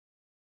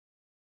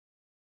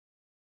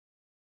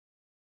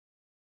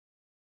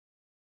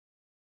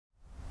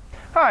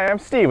Hi, I'm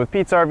Steve with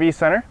Pete's RV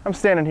Center. I'm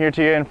standing here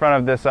to you in front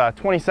of this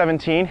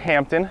 2017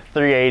 Hampton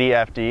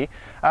 380FD.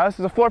 This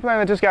is a floor plan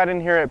that just got in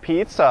here at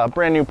Pete's,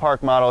 brand new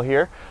park model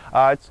here.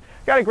 It's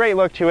got a great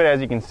look to it, as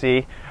you can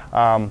see.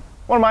 One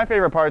of my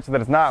favorite parts is that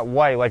it's not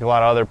white like a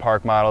lot of other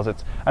park models.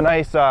 It's a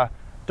nice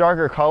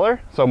darker color,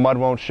 so mud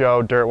won't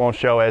show, dirt won't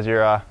show as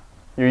you're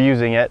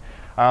using it.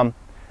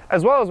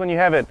 As well as when you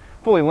have it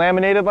fully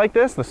laminated like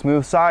this, the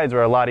smooth sides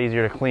are a lot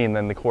easier to clean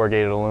than the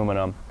corrugated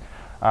aluminum.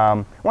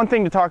 One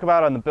thing to talk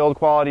about on the build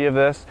quality of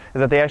this is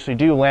that they actually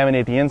do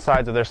laminate the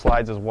insides of their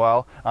slides as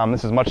well.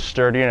 This is much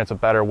sturdier and it's a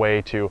better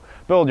way to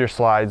build your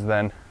slides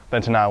than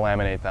to not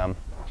laminate them.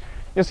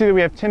 You'll see that we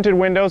have tinted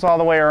windows all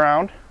the way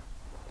around.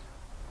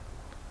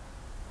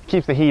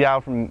 Keeps the heat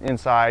out from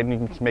inside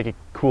and you can make it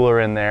cooler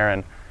in there,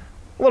 and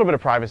a little bit of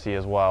privacy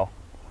as well.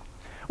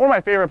 One of my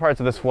favorite parts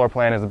of this floor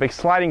plan is the big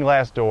sliding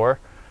glass door.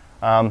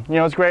 You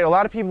know, it's great. A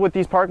lot of people with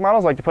these park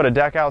models like to put a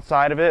deck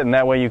outside of it, and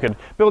that way you could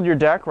build your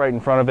deck right in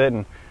front of it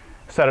and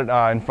set it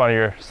in front of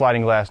your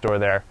sliding glass door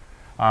there.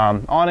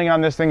 Awning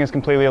on this thing is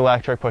completely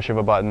electric, push of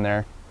a button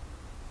there.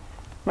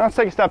 Now let's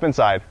take a step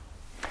inside.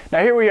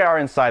 Now here we are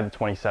inside the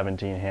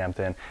 2017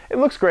 Hampton. It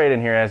looks great in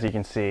here, as you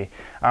can see.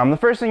 The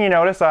first thing you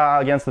notice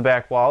against the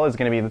back wall is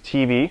going to be the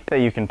TV that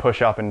you can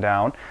push up and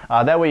down.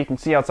 That way you can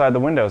see outside the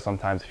window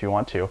sometimes if you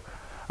want to.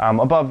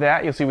 Above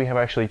that, you'll see we have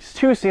actually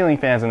two ceiling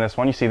fans in this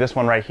one. You see this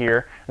one right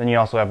here, and then you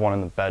also have one in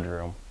the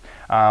bedroom.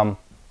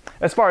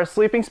 As far as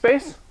sleeping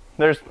space,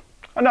 there's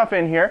enough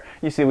in here.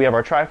 You see we have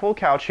our trifold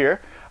couch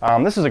here.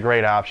 This is a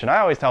great option. I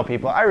always tell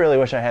people, I really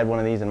wish I had one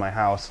of these in my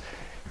house.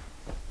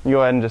 You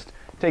go ahead and just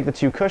take the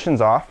two cushions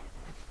off,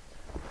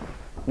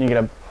 and you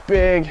get a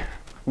big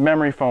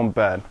memory foam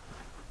bed.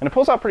 And it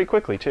pulls out pretty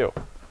quickly too.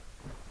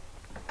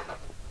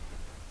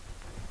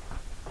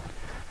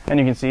 And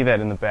you can see that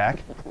in the back.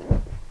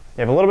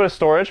 You have a little bit of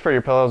storage for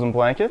your pillows and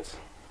blankets,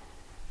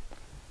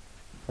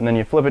 and then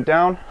you flip it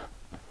down,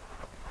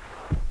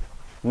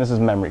 and this is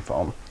memory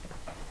foam.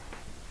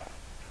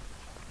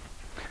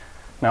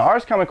 Now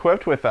ours come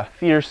equipped with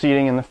theater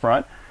seating in the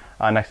front,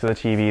 next to the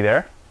TV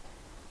there.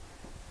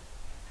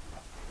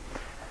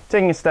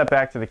 Taking a step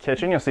back to the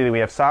kitchen, you'll see that we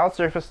have solid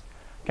surface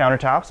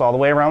countertops all the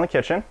way around the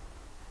kitchen.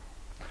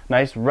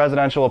 Nice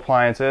residential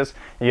appliances.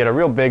 You get a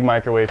real big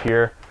microwave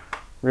here,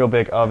 real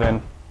big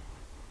oven,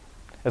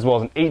 as well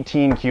as an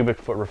 18 cubic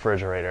foot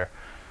refrigerator.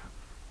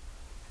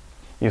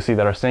 You'll see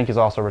that our sink is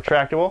also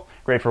retractable,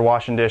 great for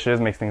washing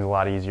dishes, makes things a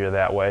lot easier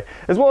that way.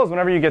 As well as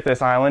whenever you get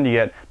this island, you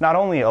get not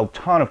only a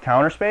ton of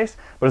counter space,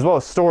 but as well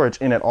as storage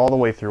in it all the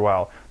way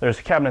throughout.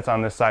 There's cabinets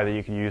on this side that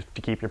you can use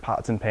to keep your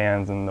pots and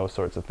pans and those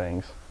sorts of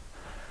things.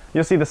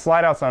 You'll see the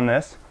slide outs on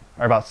this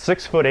are about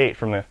 6'8"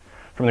 from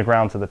the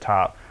ground to the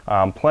top.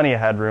 Plenty of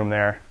headroom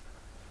there.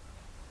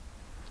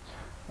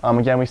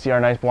 Again, we see our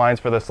nice blinds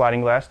for the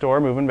sliding glass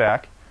door moving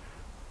back.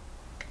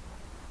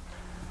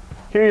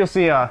 Here you'll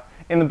see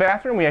in the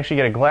bathroom we actually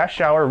get a glass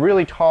shower,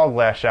 really tall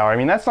glass shower. I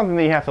mean, that's something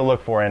that you have to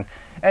look for in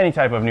any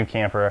type of new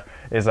camper,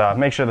 is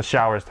make sure the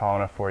shower is tall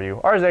enough for you.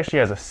 Ours actually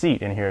has a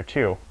seat in here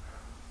too,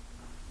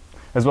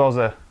 as well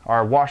as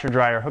our washer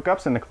dryer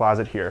hookups in the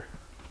closet here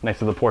next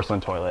to the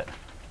porcelain toilet.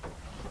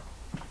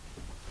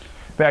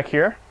 Back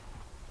here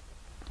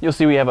you'll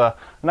see we have a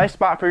nice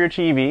spot for your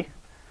TV,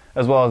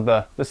 as well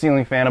as the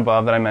ceiling fan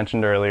above that I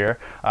mentioned earlier.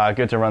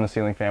 Good to run the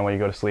ceiling fan while you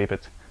go to sleep.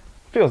 It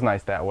feels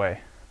nice that way.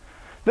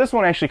 This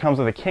one actually comes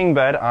with a king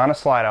bed on a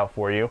slide out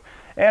for you,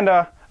 and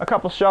a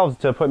couple shelves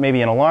to put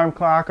maybe an alarm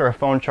clock or a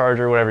phone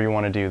charger, whatever you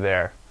want to do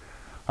there.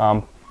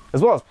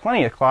 As well as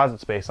plenty of closet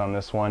space on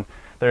this one.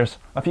 There's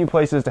a few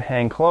places to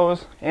hang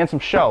clothes and some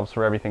shelves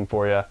for everything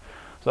for you.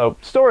 So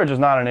storage is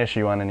not an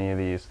issue on any of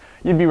these.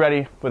 You'd be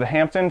ready with a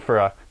Hampton for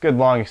a good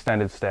long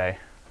extended stay.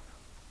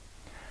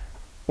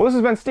 Well, this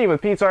has been Steve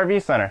with Pete's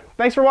RV Center.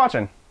 Thanks for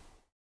watching.